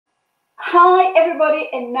Hi everybody,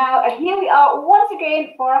 and here we are once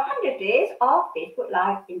again for 100 days of Facebook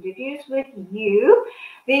Live interviews with you,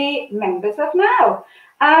 the members of Now.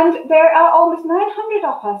 And there are almost 900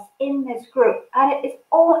 of us in this group, and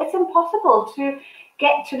it's impossible to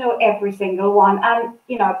get to know every single one. And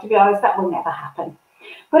to be honest, that will never happen.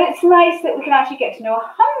 But it's nice that we can actually get to know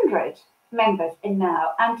 100 members in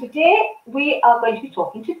Now. And today we are going to be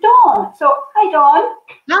talking to Dawn. So hi Dawn.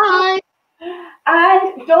 Hi.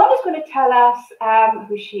 And Dawn is going to tell us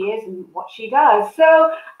who she is and what she does.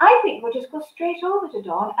 So I think we'll just go straight over to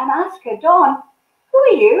Dawn and ask her, Dawn, who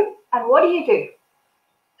are you and what do you do?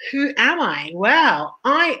 Who am I? Well,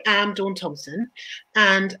 I am Dawn Thomson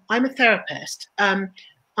and I'm a therapist.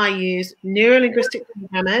 I use neuro-linguistic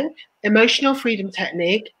programming, emotional freedom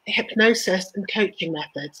technique, hypnosis and coaching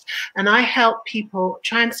methods. And I help people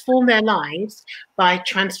transform their lives by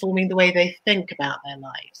transforming the way they think about their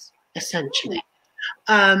lives, essentially.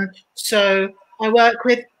 So I work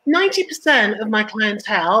with 90% of my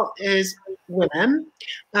clientele is women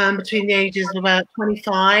between the ages of about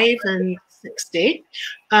 25 and 60.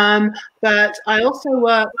 But I also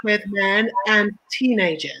work with men and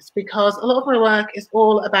teenagers because a lot of my work is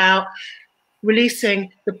all about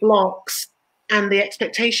releasing the blocks and the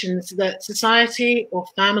expectations that society or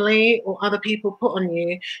family or other people put on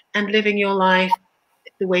you and living your life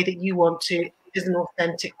the way that you want to as an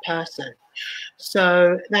authentic person.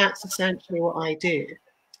 So that's essentially what I do.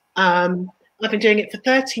 I've been doing it for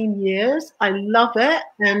 13 years. I love it.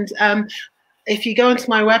 And if you go onto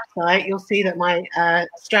my website, you'll see that my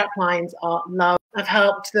strap lines are love. I've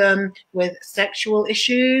helped them with sexual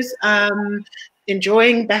issues,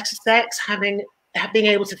 enjoying better sex, being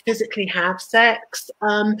able to physically have sex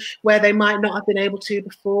where they might not have been able to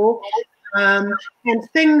before. And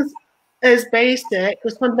things as basic,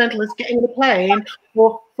 as fundamental as getting on a plane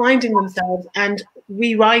or finding themselves and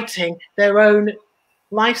rewriting their own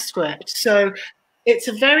life script. So it's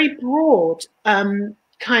a very broad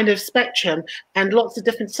kind of spectrum and lots of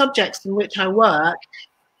different subjects in which I work.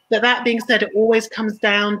 But that being said, it always comes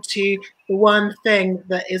down to the one thing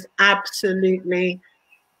that is absolutely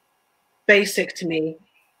basic to me.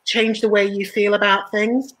 Change the way you feel about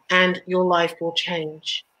things and your life will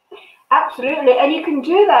change. Absolutely, and you can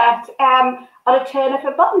do that on a turn of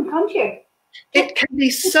a button, can't you? It can be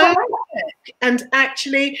so quick. And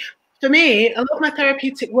actually, for me, a lot of my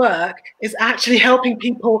therapeutic work is actually helping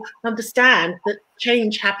people understand that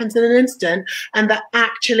change happens in an instant and that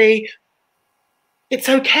actually it's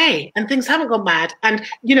okay and things haven't gone mad. And,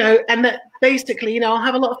 and that basically, I'll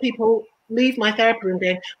have a lot of people leave my therapy room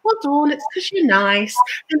going, well, Dawn, it's because you're nice.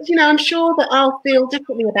 And, I'm sure that I'll feel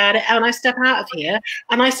differently about it. And I step out of here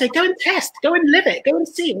and I say, go and test, go and live it, go and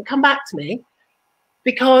see and come back to me.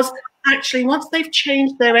 Because actually, once they've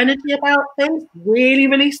changed their energy about things, really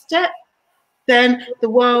released it, then the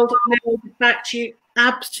world will be back to you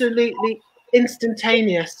absolutely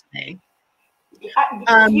instantaneously.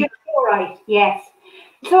 You're right, yes.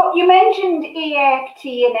 So you mentioned EFT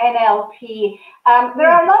and NLP. There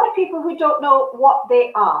are a lot of people who don't know what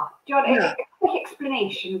they are. Do you want a quick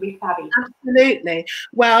explanation with Fabi? Absolutely.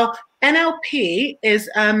 Well, NLP is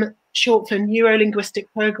short for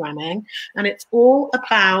neuro-linguistic programming, and it's all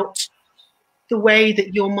about the way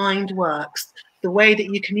that your mind works, the way that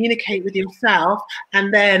you communicate with yourself,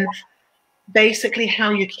 and then basically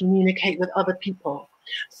how you communicate with other people.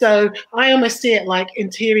 So I almost see it like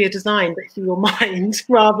interior design, but for your mind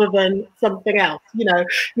rather than something else. You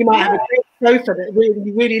might have a great sofa that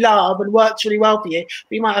you really love and works really well for you,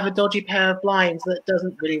 but you might have a dodgy pair of blinds that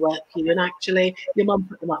doesn't really work for you. And actually, your mum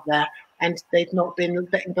put them up there and they've not been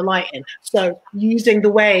letting the light in. So using the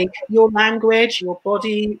way your language, your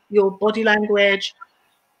body language,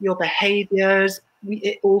 your behaviors,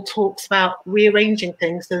 it all talks about rearranging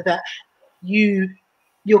things so that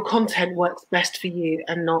your content works best for you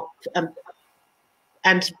and not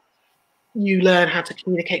and you learn how to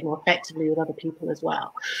communicate more effectively with other people as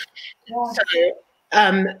well. Yeah.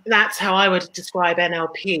 So that's how I would describe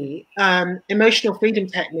NLP. Emotional freedom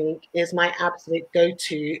technique is my absolute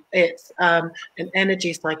go-to. It's an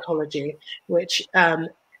energy psychology, which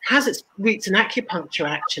has its roots in acupuncture,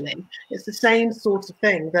 actually. It's the same sort of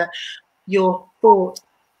thing, that your thoughts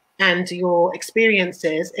and your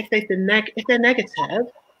experiences, if they're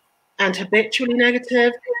negative and habitually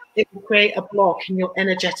negative, it will create a block in your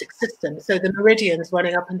energetic system. So the meridians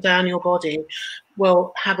running up and down your body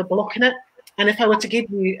will have a block in it. And if I were to give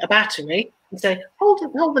you a battery and say, hold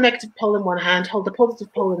the negative pole in one hand, hold the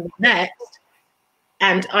positive pole in the next,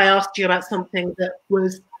 and I asked you about something that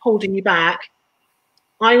was holding you back,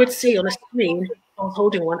 I would see on a screen, I was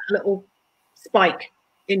holding one, a little spike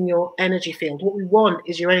in your energy field. What we want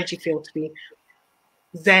is your energy field to be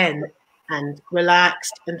zen and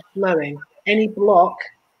relaxed and flowing. Any block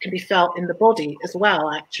can be felt in the body as well,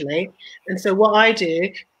 actually. And so what I do,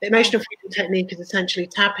 the emotional freedom technique is essentially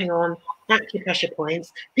tapping on acupressure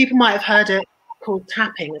points. People might have heard it called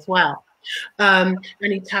tapping as well. And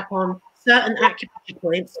you tap on certain acupressure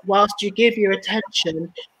points whilst you give your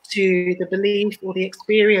attention to the belief or the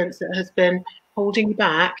experience that has been holding you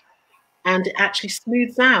back, and it actually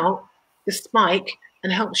smooths out the spike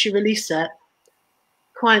and helps you release it.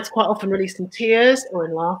 Clients quite often release in tears or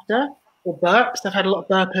in laughter or burps. I've had a lot of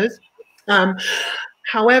burpers.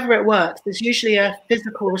 However it works, there's usually a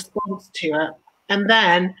physical response to it. And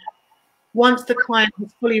then once the client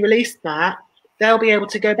has fully released that, they'll be able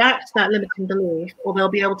to go back to that limiting belief, or they'll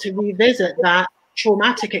be able to revisit that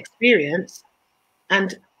traumatic experience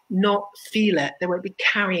and not feel it. They won't be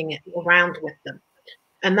carrying it around with them.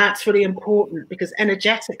 And that's really important, because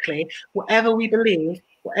energetically, whatever we believe,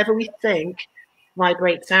 whatever we think,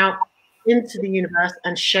 vibrates out into the universe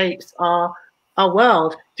and shapes our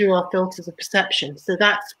world through our filters of perception. So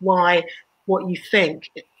that's why what you think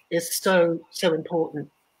is so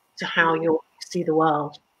important to how you see the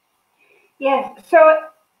world. Yes. So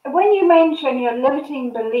when you mention your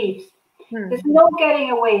limiting beliefs, there's no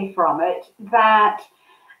getting away from it. That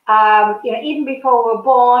even before we're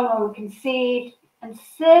born, when we're conceived, and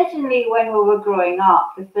certainly when we were growing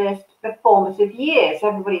up, the formative years,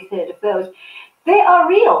 everybody's heard of those. They are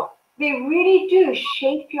real. They really do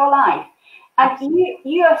shape your life. And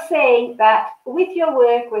you are saying that with your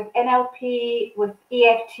work with NLP, with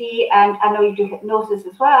EFT, and I know you do hypnosis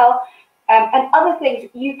as well, and other things,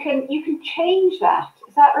 you can change that.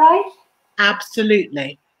 Is that right?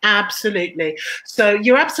 Absolutely. Absolutely. So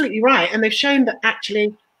you're absolutely right. And they've shown that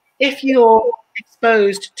actually, if you're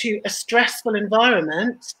exposed to a stressful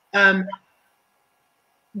environment,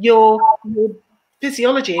 your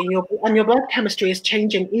physiology and your blood chemistry is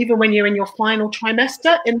changing even when you're in your final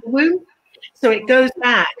trimester in the womb. So it goes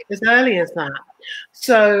back as early as that.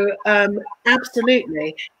 So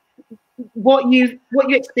absolutely, what you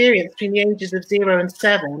experience between the ages of 0 and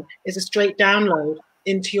 7 is a straight download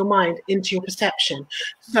into your mind, into your perception.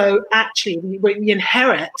 So actually, we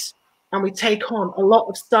inherit and we take on a lot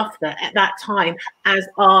of stuff there at that time as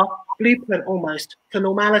our blueprint almost for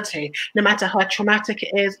normality, no matter how traumatic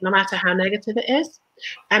it is, no matter how negative it is.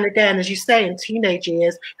 And again, as you say, in teenage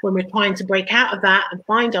years, when we're trying to break out of that and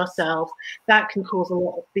find ourselves, that can cause a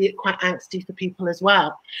lot of, be quite angsty for people as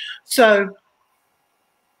well. So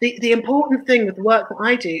the important thing with the work that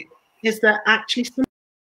I do is that actually some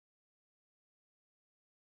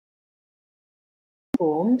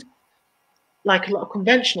formed, like a lot of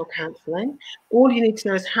conventional counselling, all you need to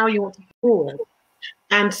know is how you want to forward.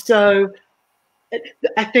 And so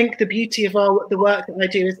I think the beauty of the work that I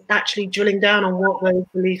do is actually drilling down on what those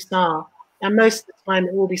beliefs are. And most of the time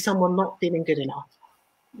it will be someone not feeling good enough.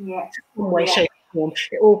 Yeah. In some way, shape, or form.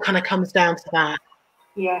 It all kind of comes down to that.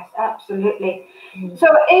 Yes, absolutely. So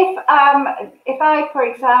if I, for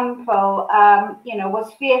example,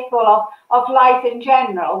 was fearful of life in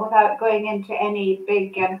general, without going into any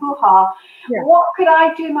big hoo-ha, what could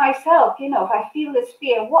I do myself? If I feel this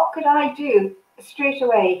fear, what could I do straight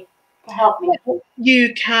away to help me?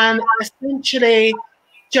 You can essentially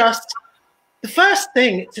the first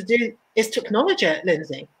thing to do is to acknowledge it,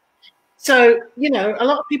 Lindsay. So, a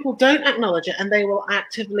lot of people don't acknowledge it, and they will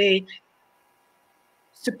actively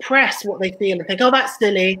suppress what they feel and think, oh, that's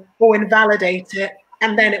silly, or invalidate it,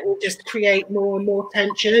 and then it will just create more and more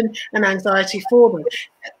tension and anxiety for them.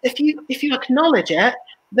 If you acknowledge it,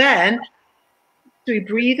 then through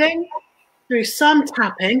breathing, through some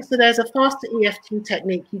tapping, so there's a faster EFT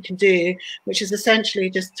technique you can do, which is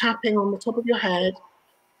essentially just tapping on the top of your head,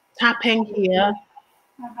 tapping here,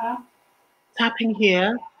 tapping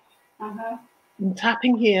here, and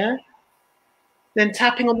tapping here, then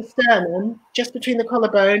tapping on the sternum, just between the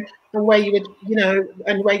collarbone and where you would,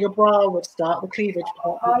 and where your brow would start, the cleavage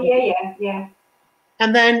part. Oh, yeah.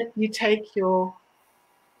 And then you take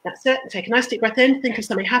that's it, take a nice deep breath in, think of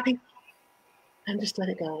something happy, and just let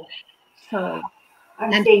it go. So,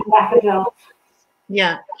 I'm seeing daffodils.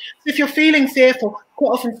 Yeah. So if you're feeling fearful, quite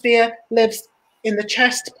often fear lives in the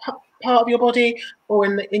chest part of your body or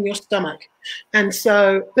in your stomach. And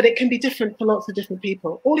so, but it can be different for lots of different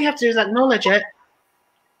people. All you have to do is acknowledge it.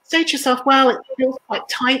 Say to yourself, well, it feels quite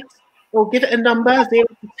tight, or give it a number, 0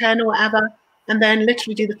 to 10 or whatever, and then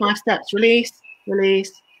literally do the 5 steps. Release,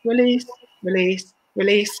 release, release, release,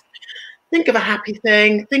 release. Think of a happy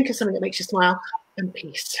thing. Think of something that makes you smile, and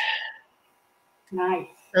peace. Nice.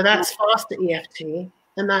 So that's faster EFT,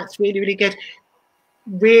 and that's really, really good.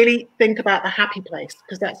 really think about the happy place,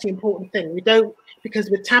 because that's the important thing. We don't, because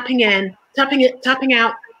we're tapping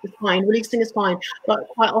out is fine, releasing is fine, but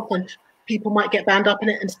quite often people might get bound up in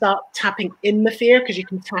it and start tapping in the fear, because you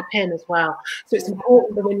can tap in as well. So it's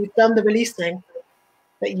important that when you've done the releasing,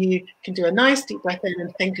 that you can do a nice deep breath in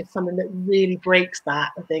and think of something that really breaks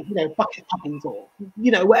that, and think, bucket puppies, or,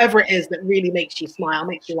 whatever it is that really makes you smile,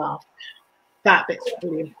 makes you laugh. That bit's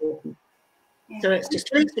really important. Yeah. So it's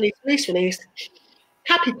just release, release, release, release,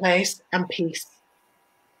 happy place and peace.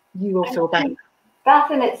 You will feel better.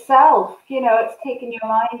 That in itself, it's taking your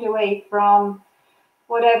mind away from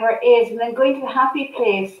whatever it is, and then going to the happy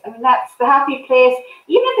place. I mean, that's the happy place,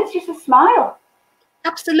 even if it's just a smile.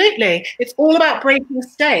 Absolutely. It's all about breaking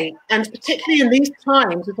state. And particularly in these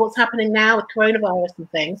times with what's happening now with coronavirus and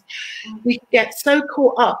things, we get so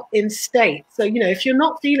caught up in state. So, if you're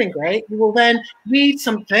not feeling great, you will then read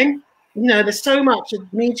something. There's so much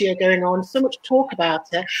media going on, so much talk about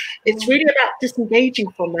it. It's really about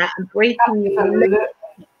disengaging from that and breaking your relationship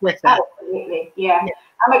with it. Absolutely, yeah.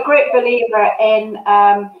 I'm a great believer in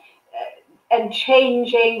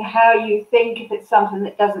changing how you think if it's something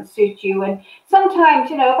that doesn't suit you. And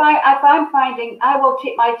sometimes, if I'm finding, I will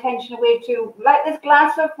take my attention away to, like this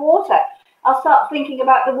glass of water. I'll start thinking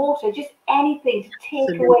about the water, just anything to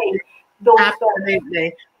take away those Absolutely.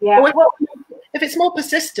 Thoughts. Yeah. Well, if it's more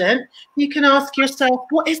persistent, you can ask yourself,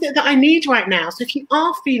 what is it that I need right now? So if you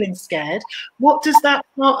are feeling scared, what does that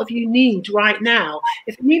part of you need right now?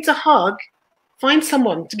 If it needs a hug, find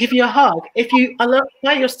someone to give you a hug. If you are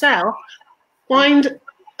by yourself, find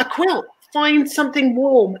a quilt, find something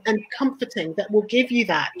warm and comforting that will give you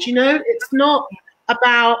that. It's not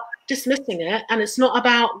about dismissing it, and it's not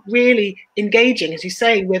about really engaging, as you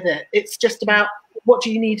say, with it. It's just about, what do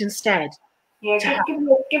you need instead? Yeah,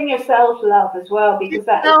 give yourself love as well, because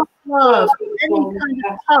that's self-love, any kind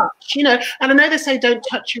of touch, and I know they say don't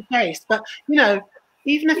touch your face, but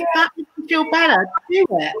even if that makes you feel better, do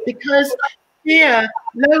it, because fear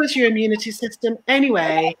lowers your immunity system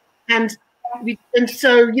anyway, and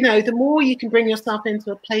so the more you can bring yourself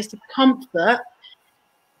into a place of comfort,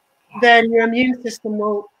 then your immune system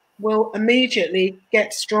will immediately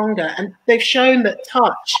get stronger. And they've shown that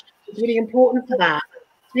touch is really important for that.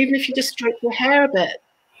 So even if you just stroke your hair a bit,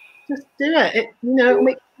 just do it. It'll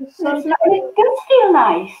make you so it does feel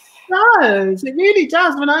nice. It really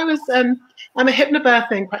does. When I was I'm a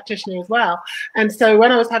hypnobirthing practitioner as well, and so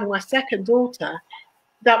when I was having my second daughter,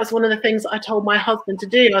 that was one of the things that I told my husband to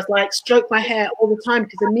do. I was like, stroke my hair all the time,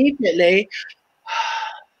 because immediately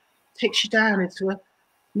takes you down into a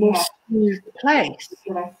more smooth place.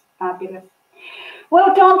 Fabulous.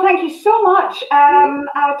 Well, Dawn, thank you so much.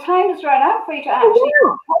 Our time has run out for you to actually.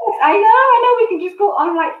 I know. We can just go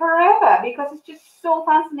on like forever, because it's just so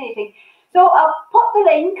fascinating. So I'll put the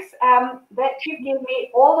links that you give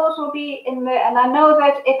me. All those will be in there. And I know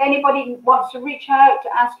that if anybody wants to reach out to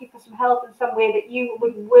ask you for some help in some way, that you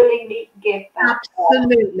would willingly give that.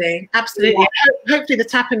 Absolutely. Yeah. Hopefully the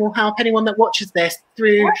tapping will help anyone that watches this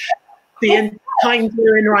through the time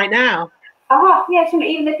you're in right now. Yes, and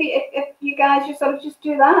even if you guys just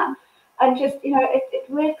do that, and just it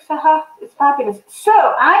works. It's fabulous. So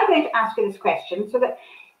I'm going to ask you this question, so that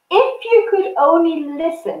if you could only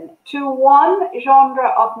listen to one genre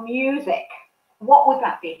of music, what would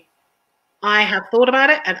that be? I have thought about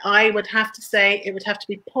it, and I would have to say it would have to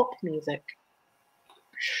be pop music.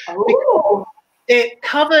 Oh. It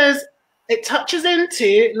touches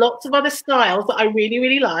into lots of other styles that I really,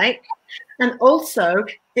 really like. And also,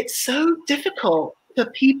 it's so difficult for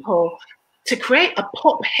people to create a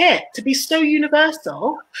pop hit, to be so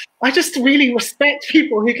universal. I just really respect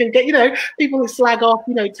people who can get, people who slag off,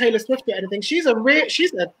 Taylor Swift or anything. She's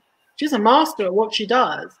a master at what she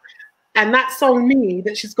does. And that song, Me,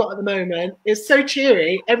 that she's got at the moment is so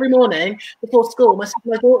cheery. Every morning before school,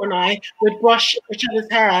 my daughter and I would brush each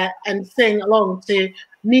other's hair and sing along to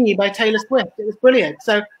Me by Taylor Swift. It was brilliant.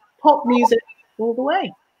 So pop music all the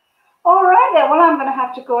way. All right then. Well, I'm going to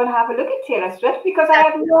have to go and have a look at Taylor Swift, because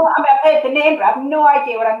I've heard the name, but I have no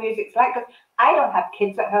idea what her music's like, because I don't have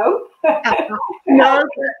kids at home. No,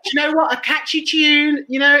 but you know what? A catchy tune,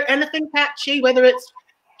 anything catchy, whether it's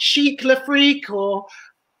Chic Le Freak or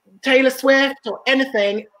Taylor Swift or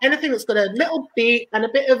anything that's got a little beat and a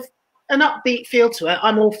bit of an upbeat feel to it,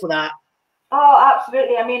 I'm all for that. Oh,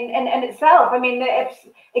 absolutely. I mean, in itself, it's,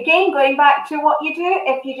 again, going back to what you do,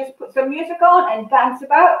 if you just put some music on and dance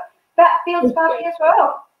about, that feels fabulous as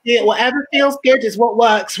well. Yeah, whatever feels good is what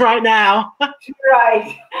works right now.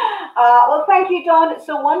 Right. Well, thank you, Dawn. It's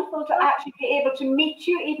so wonderful to actually be able to meet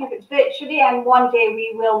you, even if it's virtually, and one day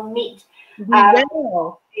we will meet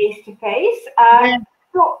face to face.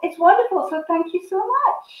 So it's wonderful. So thank you so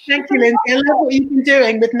much. Thank you, Lindsay. I love what you've been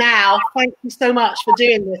doing with Now. Thank you so much for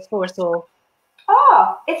doing this for us all.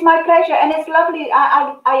 Oh, it's my pleasure, and it's lovely.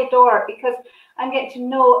 I adore it because I'm getting to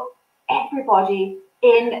know everybody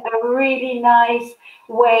in a really nice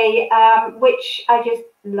way, which I just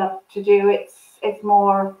love to do. It's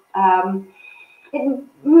more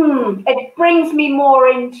it brings me more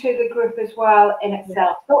into the group as well in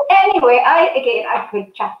itself. So anyway, I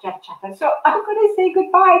could chat. So I'm going to say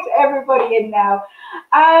goodbye to everybody in now,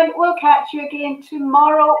 and we'll catch you again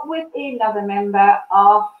tomorrow with another member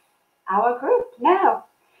of our group now.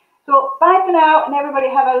 So bye for now, and everybody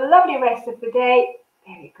have a lovely rest of the day.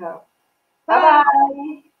 There you go. Bye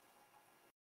bye.